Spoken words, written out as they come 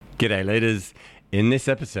G'day, leaders. In this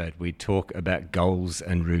episode, we talk about goals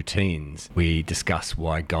and routines. We discuss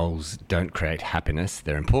why goals don't create happiness.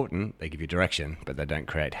 They're important, they give you direction, but they don't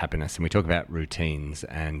create happiness. And we talk about routines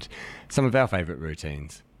and some of our favourite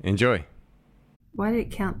routines. Enjoy. Why did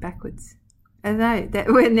it count backwards? I know that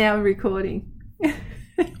we're now recording.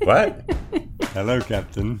 What? Hello,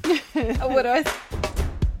 Captain. What I...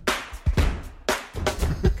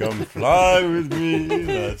 Come fly with me.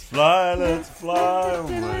 Let's fly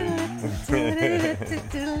away. What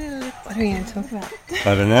are we going to talk about?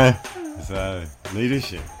 I don't know. So,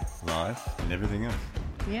 leadership, life, and everything else.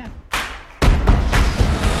 Yeah.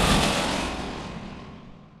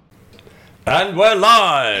 And we're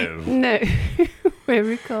live! No, we're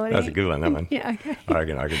recording. That was a good one, that one. Yeah, okay. I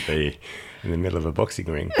reckon I could be in the middle of a boxing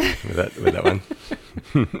ring with that one.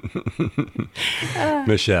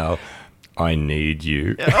 Michelle, I need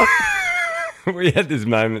you. We had this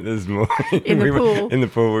moment this morning. In the pool. In the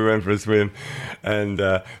pool, we went for a swim. And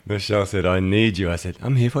Michelle said, I need you. I said,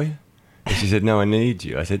 I'm here for you. And she said, no, I need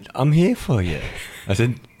you. I said, I'm here for you.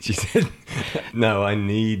 She said, no, I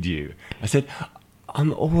need you. I said,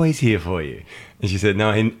 I'm always here for you. And she said,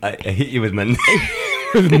 no, I hit you with my knee.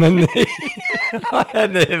 With my knee. I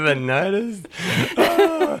hadn't even noticed.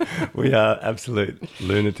 Oh, we are absolute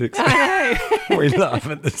lunatics. I know. We laugh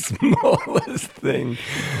at the smallest thing.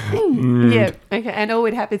 Yeah, okay. And all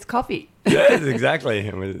we'd have is coffee. Yes, exactly.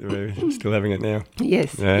 And we're still having it now.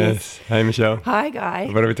 Yes. Hey, Michelle. Hi, Guy.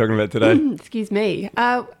 What are we talking about today? Excuse me.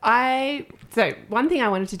 So one thing I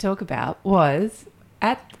wanted to talk about was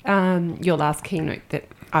at your last keynote that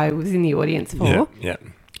I was in the audience for. Yeah.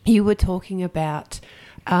 You were talking about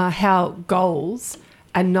how goals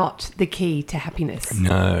are not the key to happiness.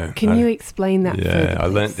 No. Can you explain that further, Yeah, I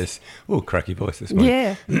please? learnt this. Oh, cracky voice this morning.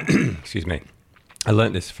 Yeah. Excuse me. I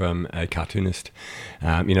learnt this from a cartoonist.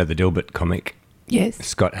 You know, the Dilbert comic. Yes.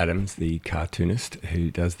 Scott Adams, the cartoonist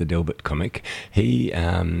who does the Dilbert comic. He,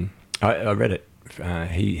 I read it.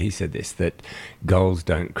 He said this, that goals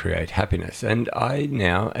don't create happiness. And I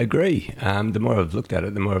now agree. The more I've looked at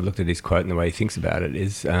it, the more I've looked at his quote and the way he thinks about it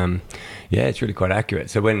is, it's really quite accurate.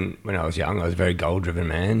 So when I was young, I was a very goal-driven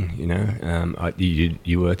man, you know.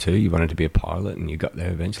 You were too. You wanted to be a pilot and you got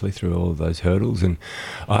there eventually through all of those hurdles. And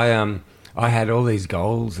I had all these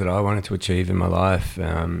goals that I wanted to achieve in my life.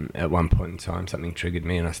 At one point in time, something triggered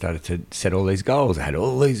me and I started to set all these goals. I had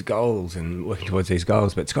all these goals and working towards these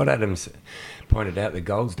goals. But Scott Adams pointed out that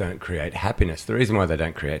goals don't create happiness. The reason why they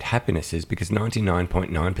don't create happiness is because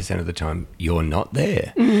 99.9% of the time you're not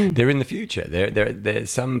there. Mm-hmm. They're in the future. They're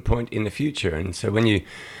some point in the future. And so when you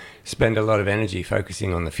spend a lot of energy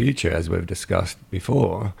focusing on the future, as we've discussed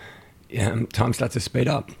before, time starts to speed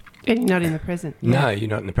up. And not in the present. No, you're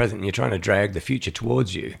not in the present. You're trying to drag the future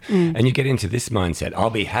towards you. And you get into this mindset,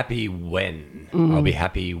 I'll be happy when. I'll be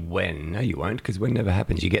happy when. No, you won't, because when never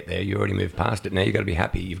happens. You get there, you already moved past it. Now you've got to be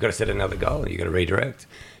happy. You've got to set another goal. You've got to redirect.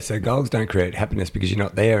 So goals don't create happiness because you're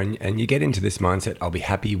not there. And you get into this mindset, I'll be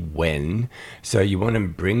happy when. So you want to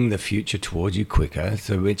bring the future towards you quicker,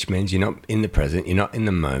 so which means you're not in the present, you're not in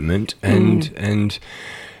the moment. And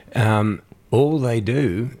all they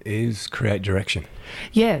do is create direction.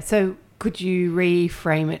 Yeah, so could you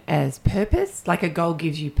reframe it as purpose? Like a goal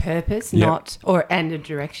gives you purpose, Yep. and a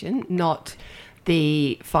direction, not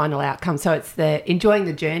the final outcome. So it's the enjoying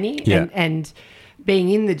the journey and being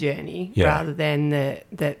in the journey rather than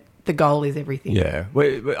the goal is everything. Yeah,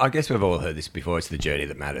 well, I guess we've all heard this before. It's the journey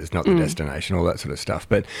that matters, not the destination, all that sort of stuff.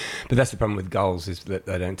 But that's the problem with goals, is that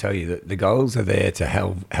they don't tell you that the goals are there to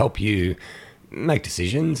help you make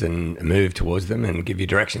decisions and move towards them and give you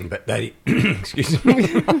direction, but they excuse me,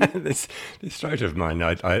 this throat of mine,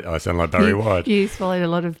 I sound like Barry White. You swallowed a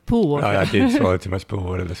lot of pool water. I did swallow too much pool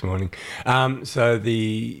water this morning. So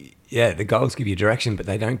the goals give you direction, but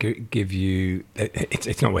they don't give you,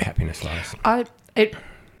 it's not where happiness lies. It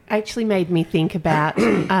actually made me think about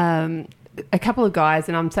a couple of guys,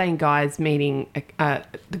 and I'm saying guys meaning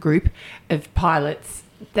the group of pilots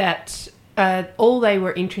that all they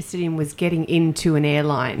were interested in was getting into an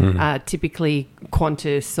airline, typically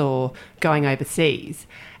Qantas or going overseas.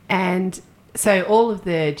 And so all of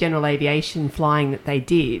the general aviation flying that they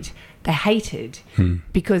did, they hated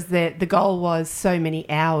because the goal was so many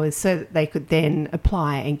hours so that they could then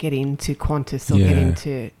apply and get into Qantas or get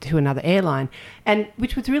into another airline. And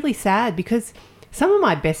which was really sad because some of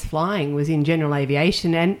my best flying was in general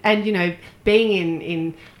aviation and you know, being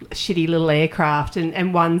in shitty little aircraft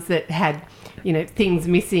and ones that had, you know, things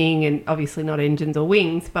missing and obviously not engines or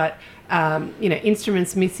wings, but, you know,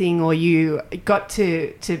 instruments missing, or you got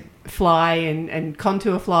to fly and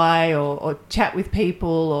contour fly or chat with people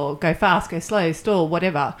or go fast, go slow, stall,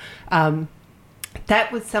 whatever. that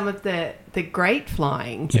was some of the great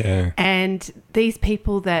flying. Yeah. And these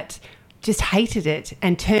people that just hated it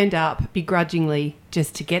and turned up begrudgingly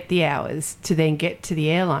just to get the hours to then get to the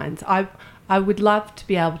airlines. I would love to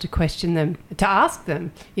be able to question them, to ask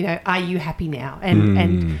them, are you happy now?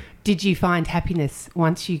 And did you find happiness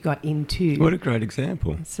once you got into... What a great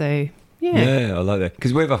example. So... Yeah, I like that.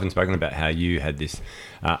 Because we've often spoken about how you had this,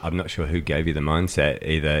 I'm not sure who gave you the mindset,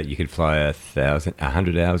 either you could fly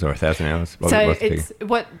 100 hours or 1,000 hours.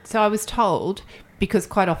 So I was told, because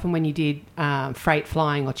quite often when you did freight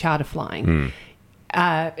flying or charter flying,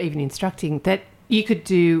 even instructing, that you could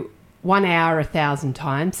do 1 hour 1,000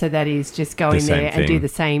 times. So that is just go in there and do the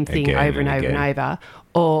same thing over and over and over,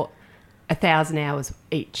 or 1,000 hours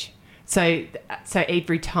each. So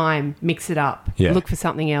every time, mix it up, look for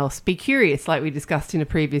something else, be curious, like we discussed in a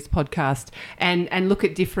previous podcast, and look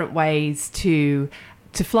at different ways to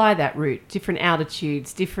fly that route, different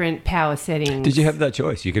altitudes, different power settings. Did you have that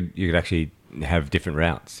choice? You could actually have different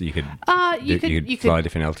routes. You could fly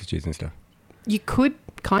different altitudes and stuff. You could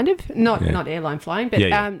kind of, not airline flying, but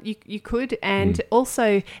you could, and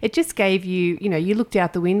also it just gave you, you looked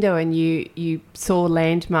out the window and you saw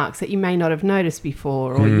landmarks that you may not have noticed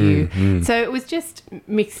before, or so it was just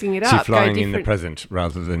mixing it up. So flying in the present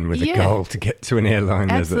rather than with a goal to get to an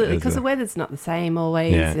airline. Absolutely, because the weather's not the same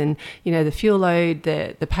always, and the fuel load,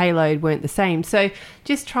 the payload weren't the same. So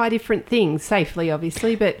just try different things safely,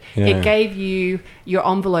 obviously, but it gave you your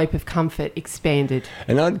envelope of comfort expanded.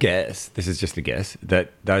 And I'd guess, this is just a guess, that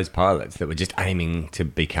those pilots that were just aiming to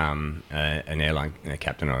become an airline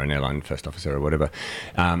captain or an airline first officer or whatever,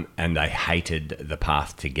 and they hated the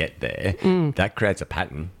path to get there, that creates a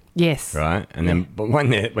pattern. Yes. Right? And then but when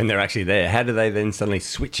they're actually there, how do they then suddenly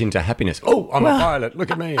switch into happiness? Oh, I'm a pilot.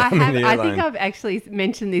 Look at me. I'm in the airline. I think I've actually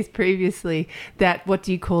mentioned this previously, that what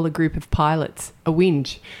do you call a group of pilots? A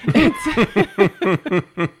whinge.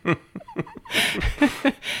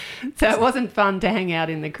 So it wasn't fun to hang out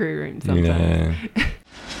in the crew room sometimes. Yeah.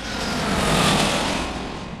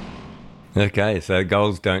 Okay, so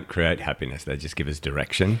goals don't create happiness. They just give us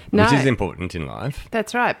direction, which is important in life.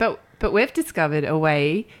 That's right. But we've discovered a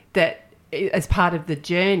way that, as part of the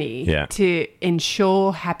journey, to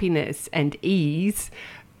ensure happiness and ease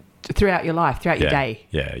throughout your life, throughout your day.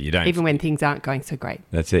 Yeah, you don't... Even when things aren't going so great.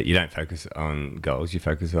 That's it. You don't focus on goals. You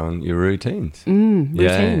focus on your routines.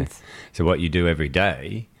 Routines. So what you do every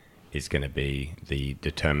day is going to be the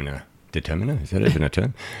determiner. Determiner? Is that even a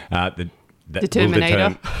term? The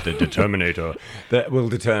determinator that will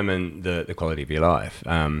determine the quality of your life.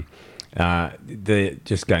 I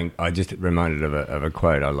just reminded of a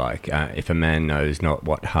quote I like. If a man knows not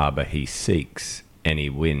what harbour he seeks, any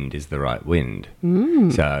wind is the right wind.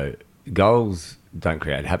 So goals don't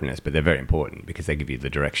create happiness, but they're very important because they give you the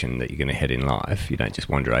direction that you're going to head in life. You don't just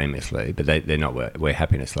wander aimlessly, but they're not where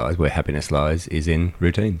happiness lies. Where happiness lies is in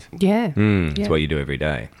routines. It's what you do every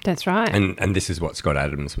day. That's right. And this is what Scott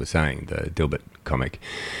Adams was saying, the Dilbert comic,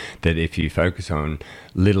 that if you focus on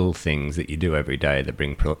little things that you do every day that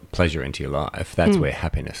bring pleasure into your life, that's where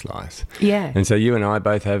happiness lies. Yeah. And so you and I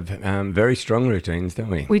both have very strong routines, don't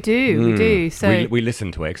we? We do. So we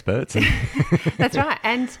listen to experts. That's right.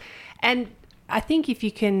 And I think if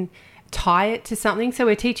you can tie it to something, so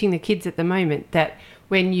we're teaching the kids at the moment that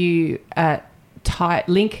when you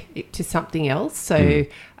link it to something else, so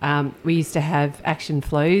we used to have action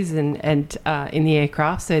flows and in the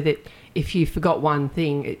aircraft, so that if you forgot one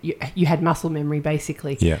thing, you had muscle memory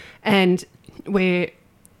basically. Yeah. And we're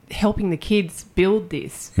helping the kids build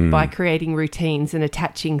this by creating routines and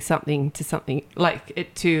attaching something to something, like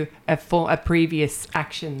it to a previous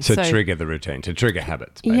action. So trigger the routine, to trigger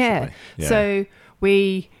habits, basically. Yeah. So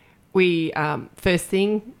we first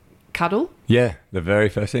thing, cuddle. Yeah, the very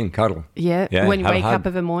first thing, cuddle. Yeah, when you wake up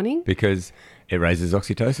of a morning. Because it raises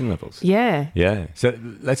oxytocin levels. Yeah. Yeah. So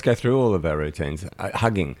let's go through all of our routines.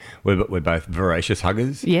 Hugging. We're both voracious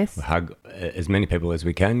huggers. Yes. We hug as many people as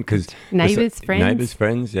we can. Cause Neighbours,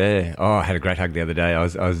 friends, yeah. Oh, I had a great hug the other day. I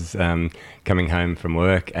was coming home from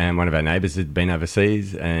work, and one of our neighbours had been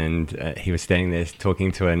overseas, and he was standing there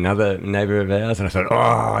talking to another neighbour of ours, and I thought,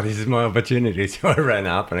 oh, this is my opportunity. So I ran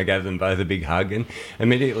up and I gave them both a big hug, and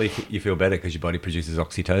immediately you feel better because your body produces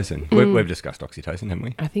oxytocin. We've discussed oxytocin, haven't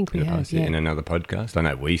we? I think we have, yeah. In another podcast. I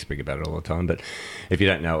know we speak about it all the time, but if you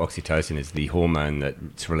don't know, oxytocin is the hormone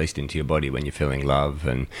that's released into your body when you're feeling love,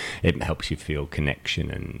 and it helps you feel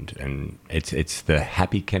connection, and it's the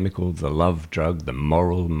happy chemical, the love drug, the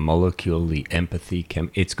moral molecule, the empathy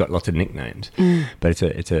it's got lots of nicknames, but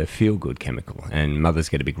it's a feel-good chemical, and mothers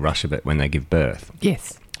get a big rush of it when they give birth.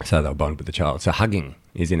 Yes. So they'll bond with the child. So hugging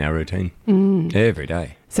is in our routine every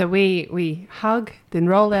day. So we hug, then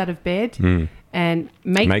roll out of bed, and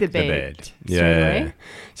make the bed. Straight away.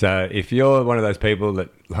 So if you're one of those people that,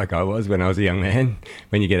 like I was when I was a young man,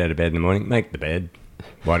 when you get out of bed in the morning, make the bed.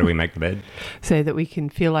 Why do we make the bed? So that we can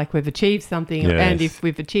feel like we've achieved something. Yes. And if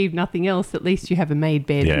we've achieved nothing else, at least you have a made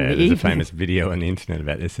bed in the there's evening. a famous video on the internet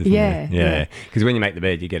about this, isn't there? Yeah. Because when you make the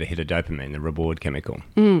bed, you get a hit of dopamine, the reward chemical.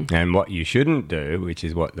 And what you shouldn't do, which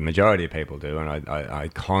is what the majority of people do, and I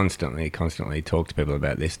constantly talk to people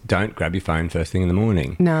about this, don't grab your phone first thing in the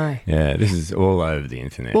morning. No. Yeah, this is all over the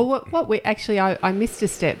internet. Well, what we actually, I missed a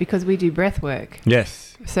step because we do breath work.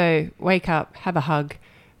 Yes. So wake up, have a hug,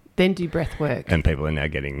 then do breath work. And people are now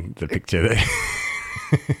getting the picture there.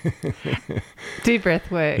 Do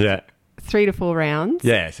breath work. Yeah. 3 to 4 rounds.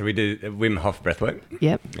 Yeah, so we do Wim Hof breath work.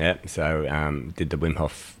 Yep. Yeah, so did the Wim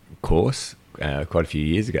Hof course quite a few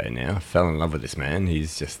years ago now. Fell in love with this man.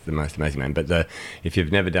 He's just the most amazing man. But if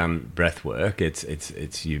you've never done breath work,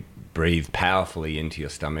 it's you breathe powerfully into your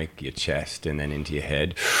stomach, your chest, and then into your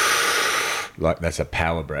head. Like that's a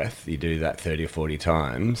power breath. You do that 30 or 40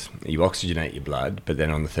 times. You oxygenate your blood, but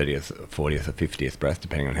then on the 30th, 40th or 50th breath,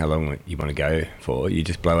 depending on how long you want to go for, you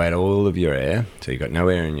just blow out all of your air. So you've got no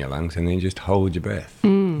air in your lungs, and then you just hold your breath. We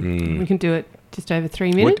can do it just over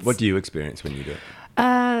 3 minutes. What do you experience when you do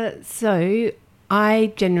it? So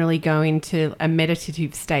I generally go into a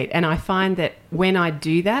meditative state, and I find that when I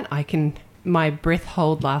do that, my breath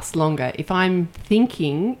hold lasts longer. If I'm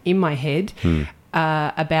thinking in my head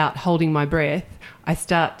about holding my breath, I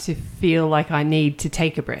start to feel like I need to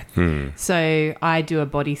take a breath. So I do a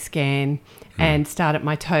body scan and start at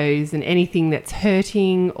my toes, and anything that's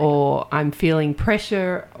hurting or I'm feeling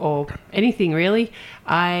pressure or anything really,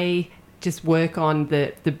 I just work on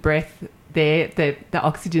the breath there, the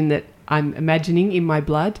oxygen that I'm imagining in my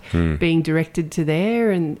blood being directed to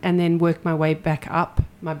there, and then work my way back up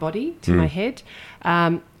my body to my head.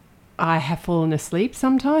 I have fallen asleep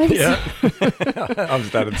sometimes. Yeah. I've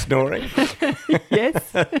started snoring.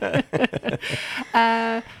 Yes.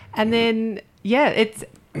 And then, it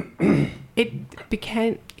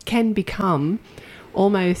can become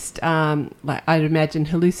almost like I'd imagine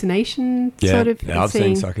hallucination sort of. Yeah, I've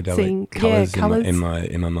seen psychedelic colours in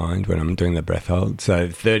my mind when I'm doing the breath hold. So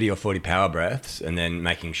 30 or 40 power breaths, and then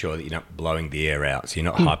making sure that you're not blowing the air out. So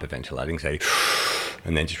you're not hyperventilating. So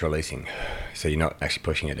and then just releasing. So you're not actually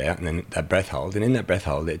pushing it out. And then that breath hold. And in that breath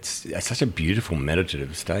hold, it's such a beautiful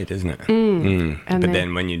meditative state, isn't it? But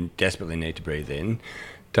then when you desperately need to breathe in,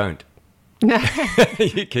 don't.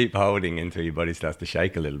 You keep holding until your body starts to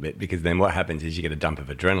shake a little bit, because then what happens is you get a dump of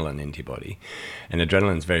adrenaline into your body, and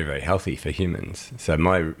adrenaline's very, very healthy for humans. So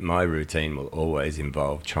my routine will always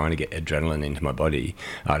involve trying to get adrenaline into my body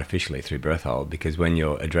artificially through breath hold, because when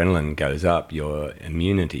your adrenaline goes up, your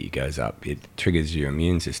immunity goes up. It triggers your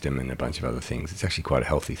immune system and a bunch of other things. It's actually quite a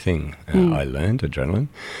healthy thing. I learned adrenaline.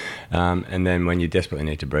 And then when you desperately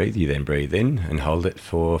need to breathe, you then breathe in and hold it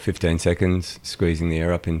for 15 seconds, squeezing the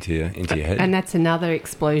air up into your head. And that's another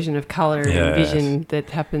explosion of colour and vision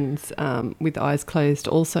that happens with eyes closed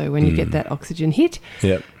also when you get that oxygen hit.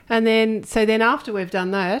 Yep. And then after we've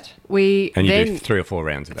done that, you do 3 or 4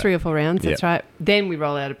 rounds of that. 3 or 4 rounds, that's right. Then we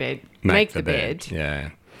roll out of bed, make the bed.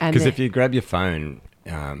 Yeah. Because if you grab your phone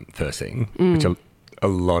first thing, which a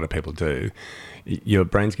lot of people do, your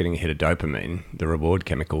brain's getting a hit of dopamine, the reward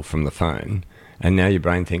chemical from the phone. And now your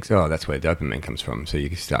brain thinks, oh, that's where dopamine comes from. So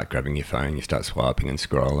you start grabbing your phone, you start swiping and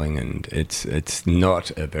scrolling, and it's not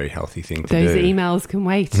a very healthy thing to do. Those emails can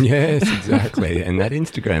wait. Yes, exactly. And that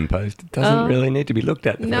Instagram post doesn't really need to be looked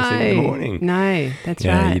at the first thing in the morning. No, that's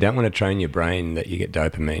right. You don't want to train your brain that you get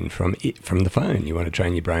dopamine from the phone. You want to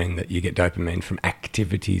train your brain that you get dopamine from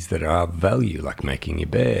activities that are of value, like making your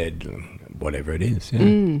bed, whatever it is.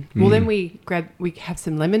 Yeah. Well, then we have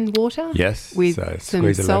some lemon water. Yes, with so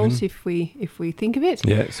some salt lemon. if we think of it.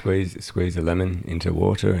 Yeah, squeeze a lemon into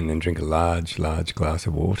water, and then drink a large glass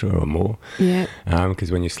of water or more. Yeah. Because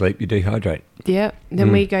when you sleep, you dehydrate. Yeah.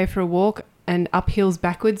 Then we go for a walk, and up hills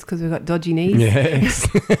backwards because we've got dodgy knees. Yes.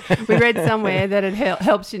 We read somewhere that it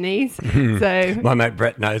helps your knees. So my mate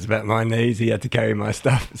Brett knows about my knees. He had to carry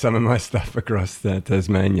some of my stuff across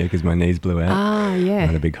Tasmania because my knees blew out. Ah, yeah. I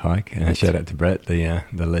had a big hike. Shout out to Brett, the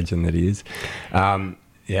legend that he is.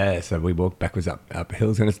 So we walk backwards up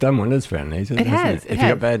hills, and it's done wonders for our knees. It has. If you've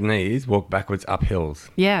got bad knees, walk backwards up hills.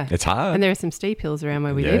 Yeah. It's hard. And there are some steep hills around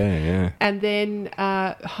where we live. Yeah. And then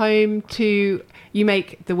home to... You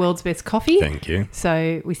make the world's best coffee. Thank you.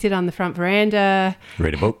 So we sit on the front veranda.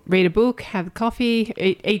 Read a book. Have coffee.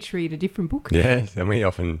 Each read a different book. Yes, and we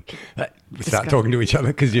often start talking to each other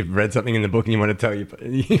because you've read something in the book and you want to tell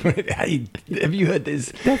hey, have you heard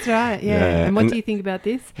this? That's right, yeah. And what do you think about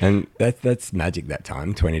this? And that's magic that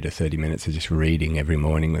time, 20 to 30 minutes of just reading every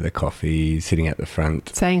morning with a coffee, sitting at the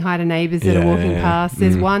front. Saying hi to neighbours that are walking past.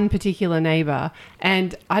 There's one particular neighbour,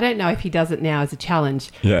 and I don't know if he does it now as a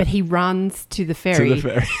challenge, but he runs to the ferry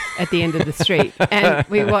at the end of the street. And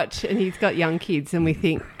we watch, and he's got young kids, and we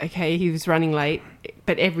think, okay, he was running late,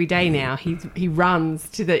 but every day now he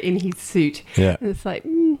runs in his suit. Yeah. And it's like,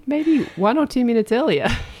 maybe 1 or 2 minutes earlier.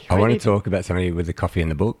 I want to talk about somebody with the coffee in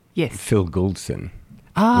the book. Yes. Phil Gouldson.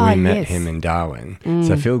 Ah, we met him in Darwin.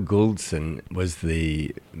 So Phil Gouldson was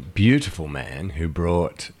the beautiful man who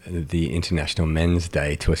brought the International Men's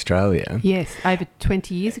Day to Australia. Yes, over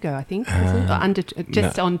 20 years ago, I think. On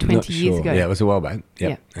 20 years ago. Yeah, it was a while back.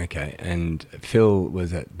 Yep. Yeah. Okay. And Phil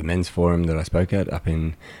was at the men's forum that I spoke at up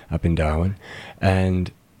in Darwin,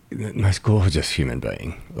 and the most gorgeous human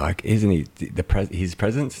being. Like, isn't he? His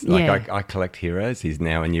presence. Like, I collect heroes. He's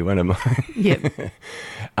now a new one of mine. Yep.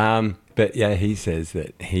 But yeah, he says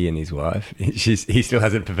that he and his wife, he still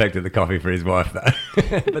hasn't perfected the coffee for his wife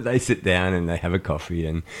though, but they sit down and they have a coffee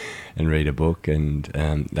and read a book, and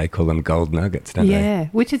they call them gold nuggets, don't they? Yeah,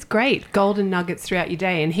 which is great. Golden nuggets throughout your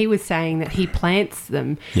day. And he was saying that he plants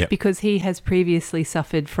them because he has previously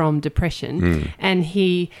suffered from depression, and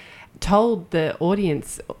he told the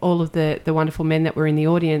audience, all of the wonderful men that were in the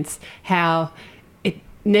audience, how it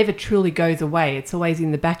never truly goes away. It's always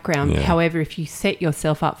in the background. Yeah. However, if you set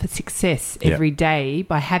yourself up for success every day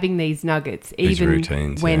by having these nuggets, even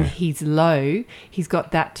routines, when he's low, he's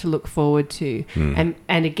got that to look forward to. And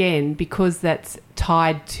again, because that's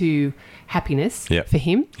tied to happiness for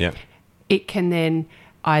him, it can then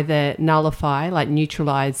either nullify, like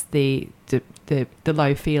neutralize the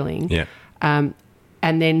low feeling,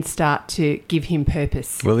 and then start to give him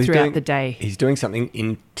purpose throughout the day. He's doing something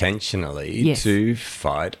intentionally to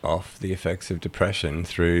fight off the effects of depression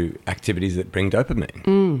through activities that bring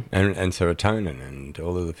dopamine and serotonin and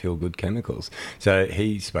all of the feel-good chemicals. So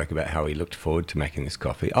he spoke about how he looked forward to making this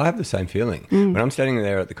coffee. I have the same feeling. When I'm standing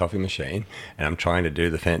there at the coffee machine and I'm trying to do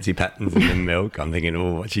the fancy patterns in the milk, I'm thinking,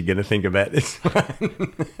 oh, what's she going to think about this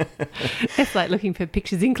one? It's like looking for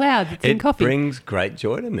pictures in clouds. It's in coffee. It brings great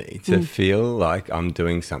joy to me to feel like I'm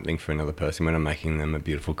doing something for another person when I'm making them a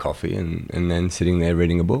beautiful coffee and then sitting there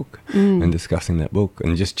reading a book and discussing that book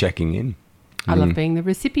and just checking in. I love being the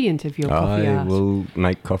recipient of your coffee art. I will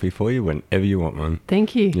make coffee for you whenever you want one.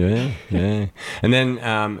 Thank you. Yeah. And then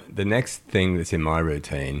the next thing that's in my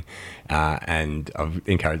routine, and I've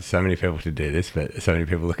encouraged so many people to do this, but so many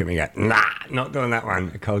people look at me and go, nah, not doing that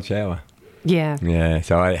one, a cold shower. Yeah.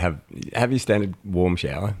 So I have your standard warm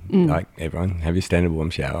shower, like everyone. Have your standard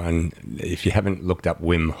warm shower. And if you haven't looked up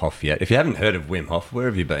Wim Hof yet, if you haven't heard of Wim Hof, where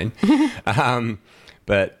have you been?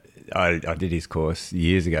 But I did his course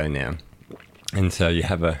years ago now. And so you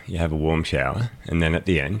have a warm shower, and then at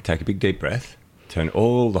the end, take a big deep breath, turn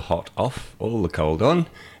all the hot off, all the cold on,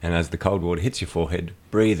 and as the cold water hits your forehead,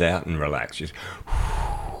 breathe out and relax. Just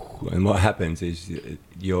and what happens is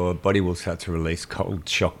your body will start to release cold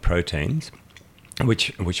shock proteins,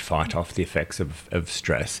 which fight off the effects of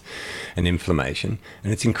stress and inflammation,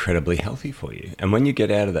 and it's incredibly healthy for you. And when you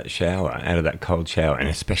get out of that shower, out of that cold shower, and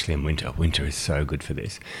especially in winter is so good for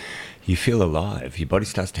this, you feel alive. Your body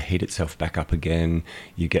starts to heat itself back up again.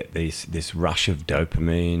 You get this rush of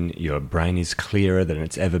dopamine. Your brain is clearer than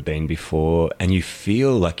it's ever been before, and you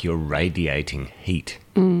feel like you're radiating heat.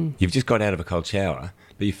 You've just got out of a cold shower,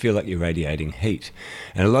 but you feel like you're radiating heat.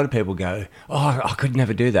 And a lot of people go, oh, I could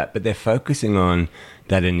never do that. But they're focusing on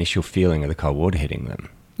that initial feeling of the cold water hitting them.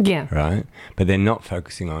 Yeah. Right? But they're not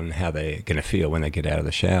focusing on how they're going to feel when they get out of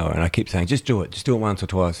the shower. And I keep saying, just do it once or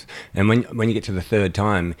twice. And when you get to the third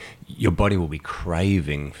time, your body will be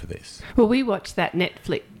craving for this. Well, we watched that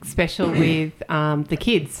Netflix special with the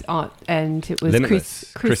kids, and it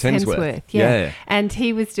was Chris Hemsworth. Yeah. And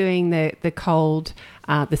he was doing the cold,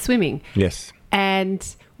 the swimming. Yes.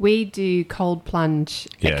 And we do cold plunge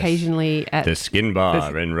occasionally at the Skin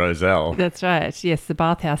Bar in Roselle. That's right. Yes, the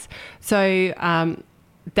bathhouse. So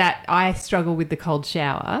that I struggle with the cold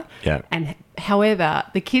shower. Yeah. And however,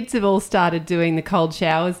 the kids have all started doing the cold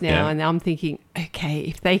showers now, and I'm thinking, okay,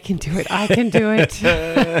 if they can do it, I can do it.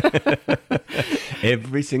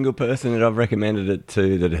 Every single person that I've recommended it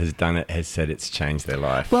to that has done it has said it's changed their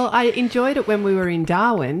life. Well, I enjoyed it when we were in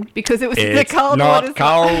Darwin because it was the cold water. It's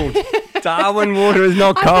not cold. Darwin water is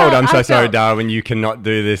not cold. I'm so sorry, felt- Darwin. You cannot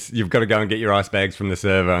do this. You've got to go and get your ice bags from the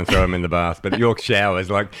server and throw them in the bath. But your showers,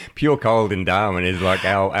 like pure cold in Darwin, is like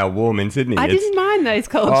our warm in Sydney. I didn't mind those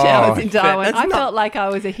cold showers in Darwin. I felt like I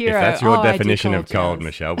was a hero. If that's your I do definition of cold, showers.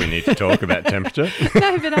 Michelle, we need to talk about temperature.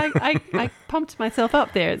 No, but I pumped myself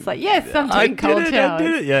up there. It's like, yes, I'm doing cold showers. I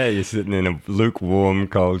did it. Yeah, you're sitting in a lukewarm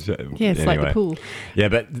cold shower. Yeah, it's like the pool. Yeah,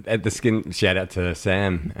 but at the skin, shout out to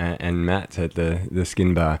Sam and Matt at the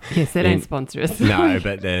skin bar. Yes, they don't sponsor us. No,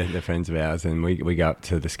 but they're friends of ours, and we go up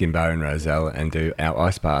to the skin bar in Roselle and do our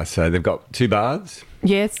ice baths. So they've got 2 baths.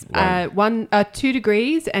 Yes, 2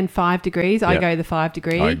 degrees and 5 degrees. I go the 5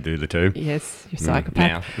 degree. I do the 2. Yes, you're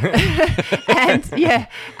psychopath. Now.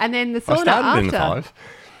 and then the I sauna started after. in the 5.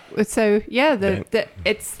 So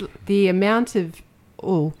it's the amount of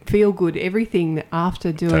feel good everything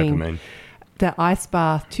after doing Dopamine. the ice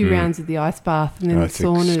bath, 2 rounds of the ice bath, and then the It's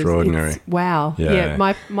sauna. extraordinary. Wow. Yeah.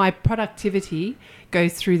 My productivity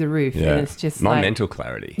goes through the roof, Yeah. and it's just my like, mental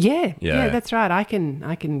clarity. Yeah, Yeah. that's right. I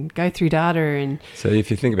can go through data and So if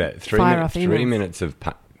you think about it, 3 Fire minutes, off 3 emails. minutes of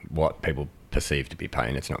what people perceive to be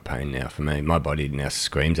pain, it's not pain now for me. My body now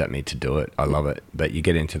screams at me to do it. I love it. But you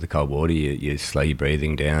get into the cold water, you slow your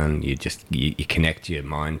breathing down, you connect your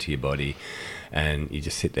mind to your body, and you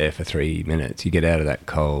just sit there for 3 minutes. You get out of that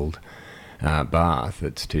cold bath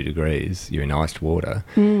that's 2 degrees, you're in iced water,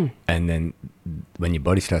 and then when your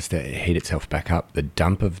body starts to heat itself back up, the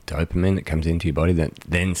dump of dopamine that comes into your body that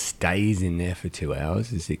then stays in there for 2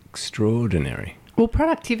 hours is extraordinary. well,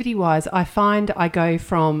 productivity wise, I find I go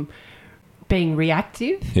from being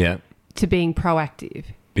reactive Yeah, to being proactive.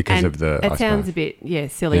 because And of the it ice sounds bath. a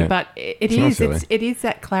bit silly, Yeah. but it It's not is. silly. It is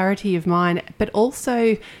that clarity of mind, but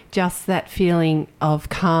also just that feeling of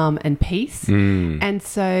calm and peace. And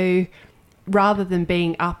so, rather than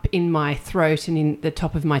being up in my throat and in the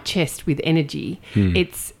top of my chest with energy,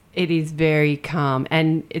 it is very calm,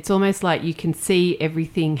 and it's almost like you can see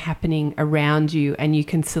everything happening around you, and you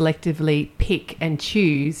can selectively pick and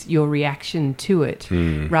choose your reaction to it,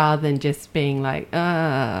 rather than just being like,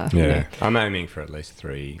 Yeah, you know. I'm aiming for at least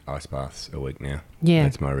 3 ice baths a week now. Yeah.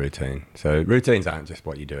 That's my routine. So routines aren't just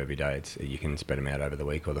what you do every day. You can spread them out over the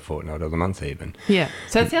week or the fortnight or the month even. Yeah.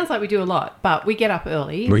 So it sounds like we do a lot, but we get up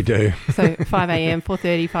early. We do. So 5 a.m.,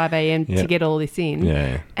 4:30, 5 a.m. Yeah. to get all this in.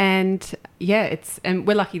 Yeah. And and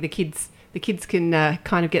we're lucky the kids can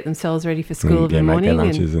kind of get themselves ready for school in the Make morning. their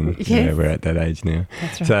lunches and yes. we're at that age now.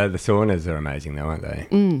 That's right. So the saunas are amazing though, aren't they?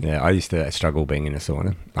 Yeah, I used to struggle being in a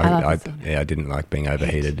sauna. I love the sauna. Yeah, I didn't like being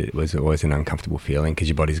overheated. It was always an uncomfortable feeling because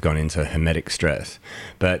your body's gone into hermetic stress.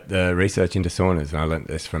 But the research into saunas, and I learnt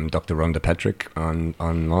this from Dr. Rhonda Patrick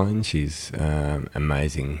online. She's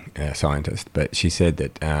amazing scientist. But she said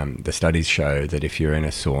that the studies show that if you're in a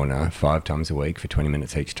sauna 5 times a week for 20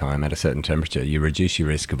 minutes each time at a certain temperature, you reduce your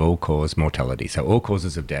risk of all-cause mortality. So all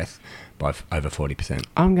causes of death by over 40%.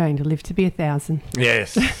 I'm going to live to be 1,000.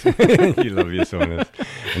 Yes. You love your saunas.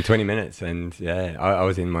 And 20 minutes. And yeah, I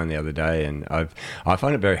was in one the other day, and I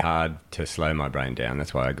find it very hard to slow my brain down.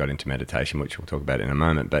 That's why I got into meditation, which we'll talk about in a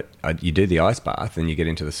moment. But you do the ice bath and you get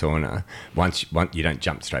into the sauna. Once you don't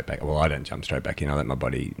jump straight back. Well, I don't jump straight back in. I let my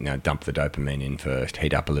body dump the dopamine in first,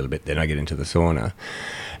 heat up a little bit, then I get into the sauna.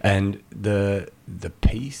 And the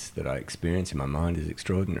peace that I experience in my mind is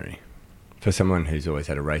extraordinary. For someone who's always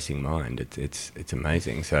had a racing mind, it's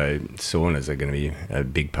amazing. So saunas are going to be a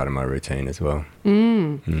big part of my routine as well.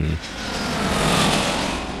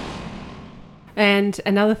 And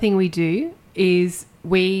another thing we do is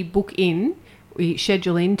we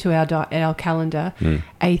schedule into our calendar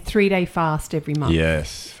a 3-day fast every month.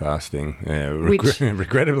 Yes, fasting. Yeah,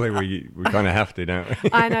 regrettably, we kind of have to, don't we?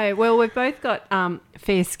 I know. Well, we've both got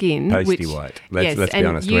fair skin. Pasty white. Let's be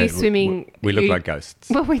honest. We look like ghosts.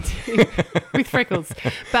 Well, we do, with freckles.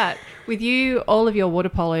 But with you, all of your water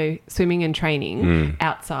polo swimming and training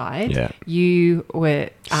outside, you were...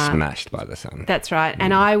 smashed by the sun. That's right.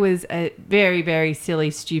 And I was a very, very silly,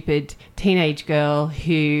 stupid teenage girl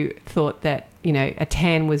who thought that, a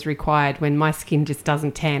tan was required when my skin just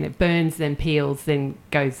doesn't tan. It burns, then peels, then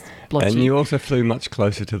goes blotchy. And you also flew much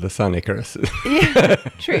closer to the sun, Icarus. Yeah,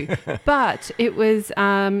 true. But it was,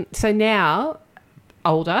 so now,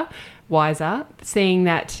 older, wiser, seeing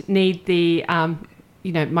that need the,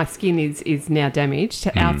 my skin is now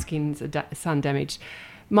damaged. Our skin's sun damaged.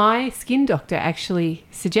 My skin doctor actually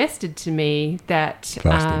suggested to me that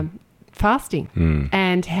fasting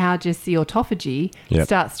and how just the autophagy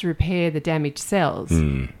starts to repair the damaged cells.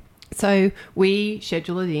 So we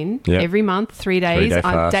schedule it in every month, 3 days. 3-day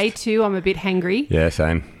fast. Day 2, I'm a bit hangry. Yeah,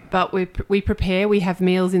 same. But we prepare. We have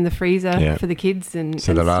meals in the freezer for the kids.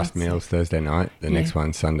 So the last meal's Thursday night. The next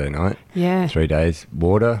one's Sunday night. Yeah. 3 days.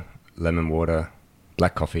 Water, lemon water,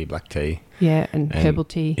 black coffee, black tea. Yeah, and herbal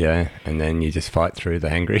tea. Yeah, and then you just fight through the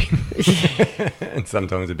hangry. And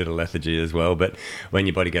sometimes a bit of lethargy as well. But when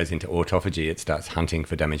your body goes into autophagy, it starts hunting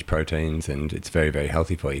for damaged proteins, and it's very, very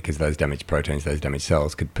healthy for you because those damaged proteins, those damaged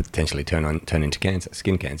cells could potentially turn into cancer,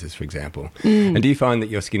 skin cancers, for example. And do you find that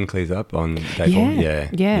your skin clears up on day 4?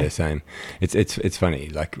 Yeah, same. It's funny,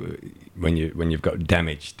 like when you've got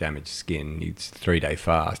damaged skin, it's a 3-day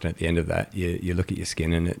fast, and at the end of that, you look at your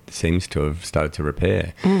skin and it seems to have started to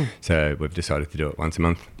repair. So we've decided to do it once a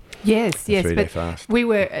month. Yes, a 3-day but fast. We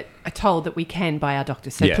were told that we can by our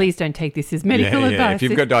doctor, so please don't take this as medical advice. If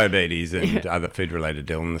you've got diabetes and other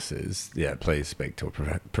food-related illnesses, please speak to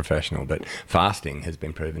a professional. But fasting has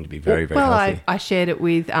been proven to be very, very healthy. Well, I shared it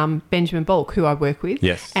with Benjamin Bulk, who I work with.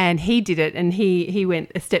 Yes. And he did it, and he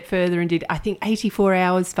went a step further and did, I think, 84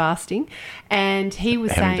 hours fasting. And he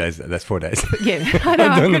was How saying... many days? That's 4 days. Yeah, I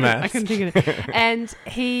know. I couldn't think of it. And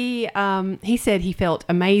he said he felt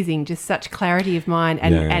amazing, just such clarity of mind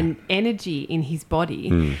and energy in his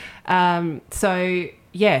body.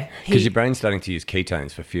 Because your brain's starting to use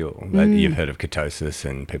ketones for fuel. You've heard of ketosis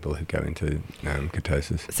and people who go into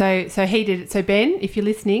ketosis. So he did it. So Ben, if you're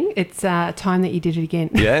listening, it's time that you did it again.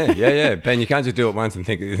 Yeah. Ben, you can't just do it once and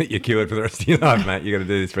think that you're cured for the rest of your life, mate. You've got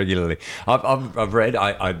to do this regularly. I've read,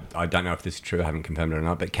 I don't know if this is true, I haven't confirmed it or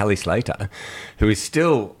not, but Kelly Slater, who is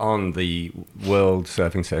still on the world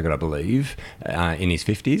surfing circuit, I believe, in his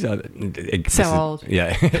 50s. Old.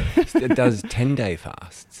 Yeah. It does 10-day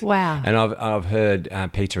fasts. Wow. And I've heard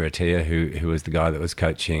Peter Attia, who was the guy that was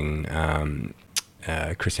coaching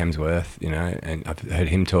Chris Hemsworth, and I've heard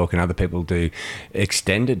him talk, and other people do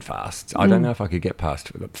extended fasts. I don't know if I could get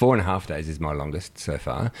past 4.5 days is my longest so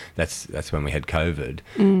far. That's when we had COVID,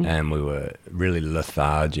 and we were really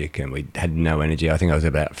lethargic and we had no energy. I think I was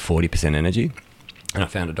about 40% energy. And I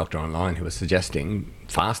found a doctor online who was suggesting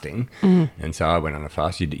fasting, and so I went on a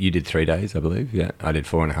fast. You did 3 days, I believe. Yeah, I did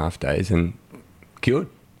 4.5 days and cured.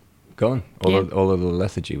 Gone. All of the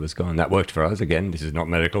lethargy was gone. That worked for us. Again, this is not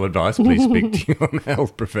medical advice. Please speak to your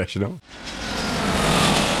health professional.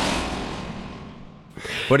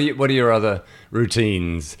 What are your other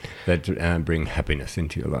routines that bring happiness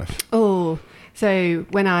into your life? Oh, so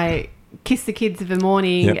when I kiss the kids of the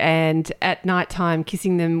morning and at night time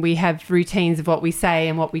kissing them, we have routines of what we say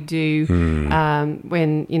and what we do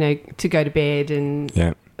when, to go to bed and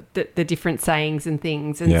the different sayings and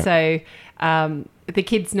things. And so the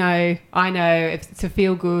kids know, I know, it's to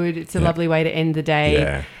feel good. It's a lovely way to end the day.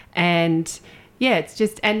 Yeah. And it's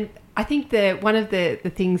just, and I think one of the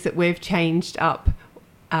things that we've changed up,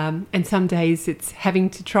 and some days it's having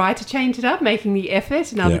to try to change it up, making the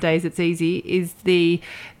effort, and other days it's easy, is the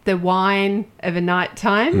wine of a night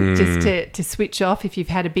time, just to switch off if you've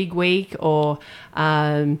had a big week or,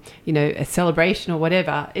 a celebration or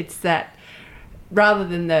whatever. It's that rather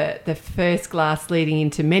than the first glass leading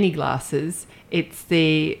into many glasses, it's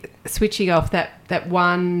the switching off that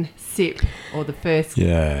one sip or the first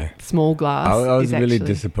small glass. I was really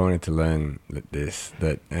disappointed to learn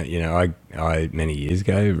that I many years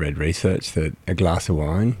ago read research that a glass of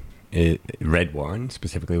wine, red wine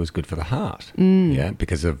specifically, was good for the heart.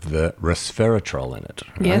 Because of the resveratrol in it.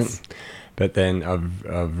 Right? Yes. But then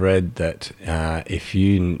I've read that if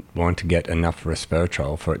you want to get enough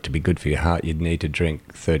resveratrol for it to be good for your heart, you'd need to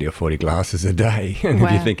drink 30 or 40 glasses a day. And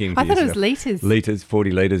if you're thinking I thought it was litres.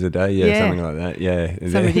 40 litres a day, something like that. Yeah.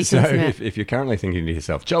 Some ridiculous amount. If you're currently thinking to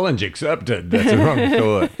yourself, challenge accepted, that's a wrong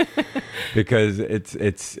thought. Because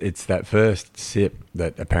it's that first sip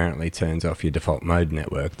that apparently turns off your default mode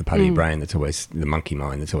network, the part of your brain that's always the monkey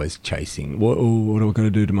mind that's always chasing. What am I going to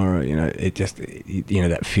do tomorrow? It just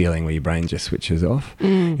that feeling where your brain just switches off.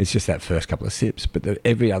 It's just that first couple of sips, but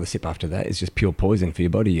every other sip after that is just pure poison for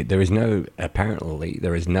your body. There is no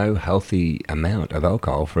healthy amount of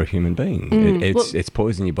alcohol for a human being. It's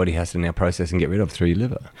poison your body has to now process and get rid of through your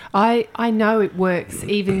liver. I know it works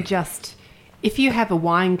even just. If you have a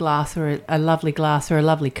wine glass or a lovely glass or a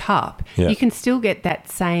lovely cup, you can still get that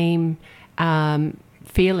same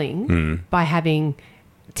feeling by having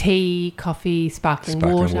tea, coffee, sparkling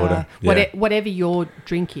water. Whatever your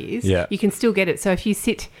drink is, you can still get it. So if you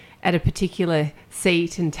sit at a particular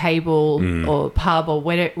seat and table or pub or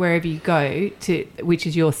wherever you go to, which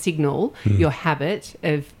is your signal, your habit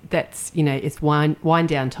of it's wind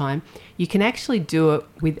down time, you can actually do it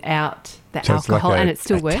without the alcohol, and it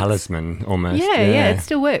still works. Talisman almost. Yeah, it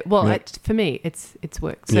still works. Well, for me, it's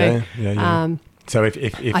worked. So, So if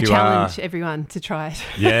I you challenge everyone to try it.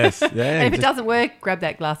 yes, yeah. And if it doesn't work, grab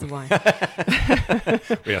that glass of wine.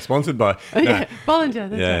 We are sponsored by Yeah, Bollinger.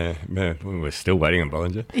 That's right. yeah. We're still waiting on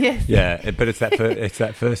Bollinger. Yes. Yeah, but it's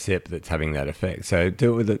that first sip that's having that effect. So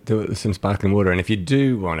do it with some sparkling water. And if you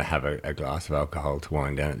do want to have a glass of alcohol to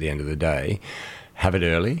wind down at the end of the day, have it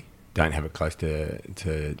early. Don't have it close to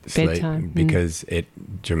sleep Bedtime. because it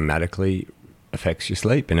dramatically affects your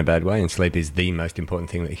sleep in a bad way, and sleep is the most important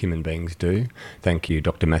thing that human beings do. Thank you,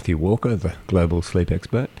 Dr. Matthew Walker, the global sleep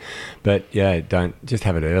expert. But yeah, don't just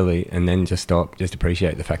have it early and then just stop. Just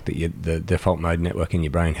appreciate the fact that the default mode network in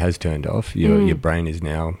your brain has turned off. Your brain is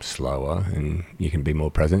now slower and you can be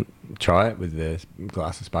more present. Try it with the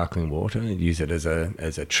glass of sparkling water. Use it as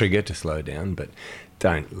a trigger to slow down, but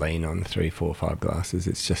don't lean on 3, 4, 5 glasses.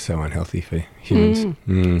 It's just so unhealthy for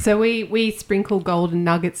humans. So we sprinkle golden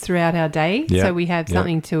nuggets throughout our day. Yeah, So we have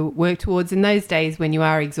something to work towards. In those days when you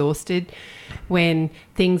are exhausted, when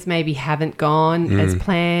things maybe haven't gone as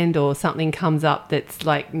planned or something comes up that's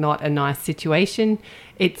like not a nice situation,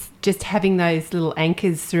 it's just having those little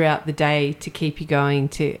anchors throughout the day to keep you going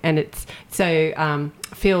and it's so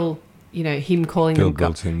Phil, him calling Phil them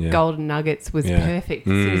Goulton, golden nuggets was perfect.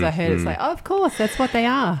 As soon as I heard it, it's like, oh, of course, that's what they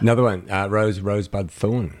are. Another one, rosebud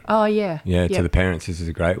thorn. Oh, yeah. Yeah, to the parents, this is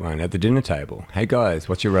a great one. At the dinner table, hey guys,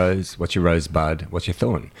 what's your rose? What's your rosebud? What's your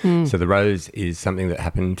thorn? So the rose is something that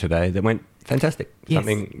happened today that went fantastic. Yes.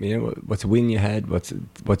 Something, what's a win you had? What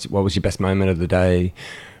was your best moment of the day?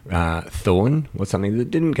 Thorn, what's something that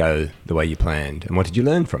didn't go the way you planned, and what did you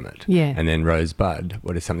learn from it? Yeah. And then rosebud,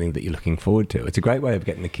 what is something that you're looking forward to? It's a great way of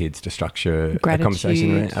getting the kids to structure Gratitude. a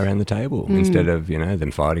conversation around the table instead of them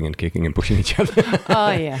fighting and kicking and pushing each other. Oh,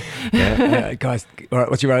 yeah. Guys, all right,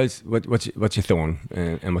 what's your rose? What's your thorn?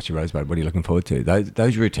 And what's your rosebud? What are you looking forward to?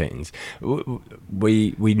 Those routines.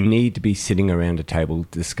 We need to be sitting around a table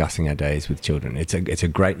discussing our days with children. It's a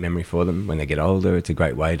great memory for them when they get older. It's a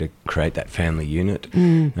great way to create that family unit.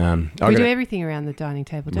 We do everything around the dining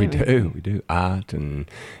table, don't we? We do art and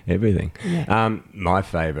everything. Yeah. My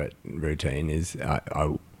favourite routine is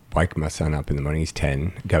I wake my son up in the morning. He's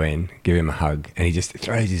 10, go in, give him a hug, and he just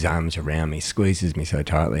throws his arms around me, squeezes me so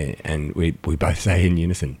tightly, and we both say in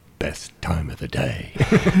unison, best time of the day.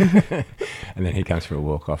 And then he comes for a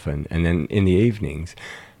walk off, and then in the evenings,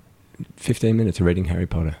 15 minutes of reading Harry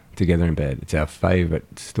Potter together in bed. It's our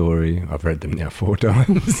favourite story. I've read them now 4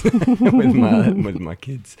 times with my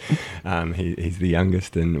kids. He's the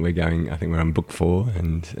youngest, and I think we're on book 4,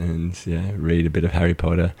 and read a bit of Harry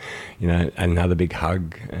Potter, another big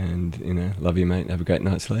hug, and love you, mate, have a great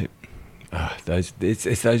night's sleep.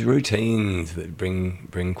 It's those routines that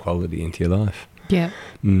bring quality into your life. Yeah.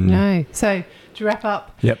 No. So to wrap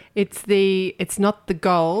up, it's not the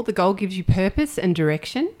goal. The goal gives you purpose and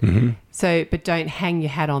direction. So, but don't hang your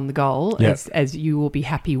hat on the goal as you will be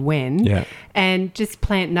happy when. Yeah. And just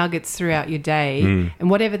plant nuggets throughout your day, and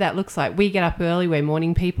whatever that looks like. We get up early. We're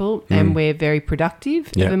morning people, and we're very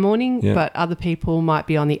productive of a morning. Yeah. But other people might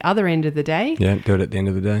be on the other end of the day. Yeah. Do it at the end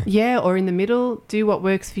of the day. Yeah, or in the middle. Do what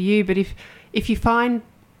works for you. But if you find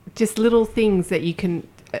just little things that you can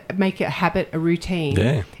make it a habit, a routine.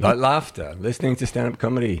 Yeah, like laughter, listening to stand-up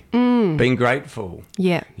comedy, being grateful.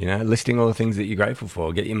 Yeah. Listing all the things that you're grateful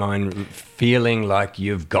for. Get your mind feeling like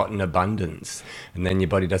you've gotten abundance, and then your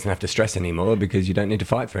body doesn't have to stress anymore because you don't need to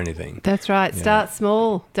fight for anything. That's right. Yeah. Start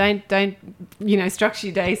small. Don't structure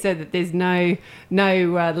your day so that there's no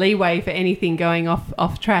leeway for anything going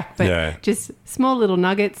off track. But just small little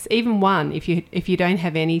nuggets. Even one, if you don't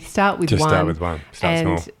have any, start with one. Just start with one. Start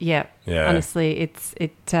small. Yeah. Honestly,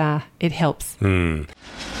 it helps.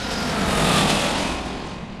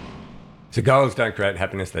 So goals don't create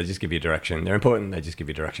happiness, they just give you direction. They're important, they just give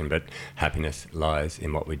you direction, but happiness lies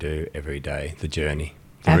in what we do every day, the journey,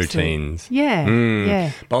 the routines. Yeah,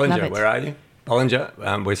 yeah. Bollinger, where are you?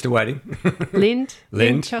 Bollinger, we're still waiting. Lindt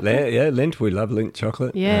chocolate. Lindt. We love Lindt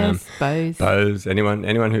chocolate. Yes, Bose.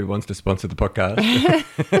 Anyone who wants to sponsor the podcast.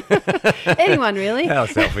 Anyone, really. How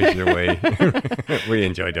selfish are we? We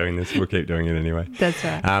enjoy doing this. We'll keep doing it anyway. That's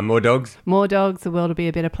right. More dogs. More dogs. The world will be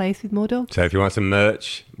a better place with more dogs. So if you want some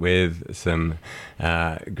merch with some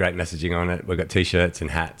great messaging on it, we've got T-shirts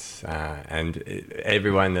and hats. And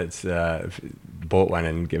everyone that's bought one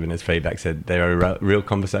and given us feedback said they're a real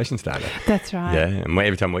conversation starter. That's right. Yeah, and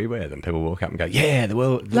every time we wear them, people walk up and go, "Yeah, the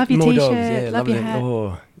world, love your more T-shirt, dogs, yeah, love your hat.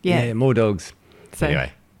 Oh, yeah, more dogs." So,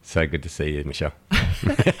 anyway, so good to see you, Michelle.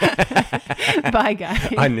 Bye,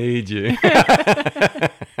 guys. I need you.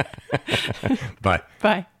 Bye.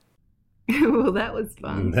 Bye. Well, that was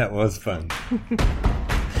fun. That was fun.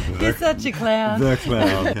 You're such a clown. The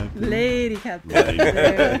clown captain. Lady captain. There we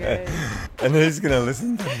go. And who's going to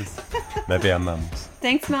listen to this? Maybe our mums.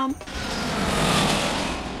 Thanks, Mum.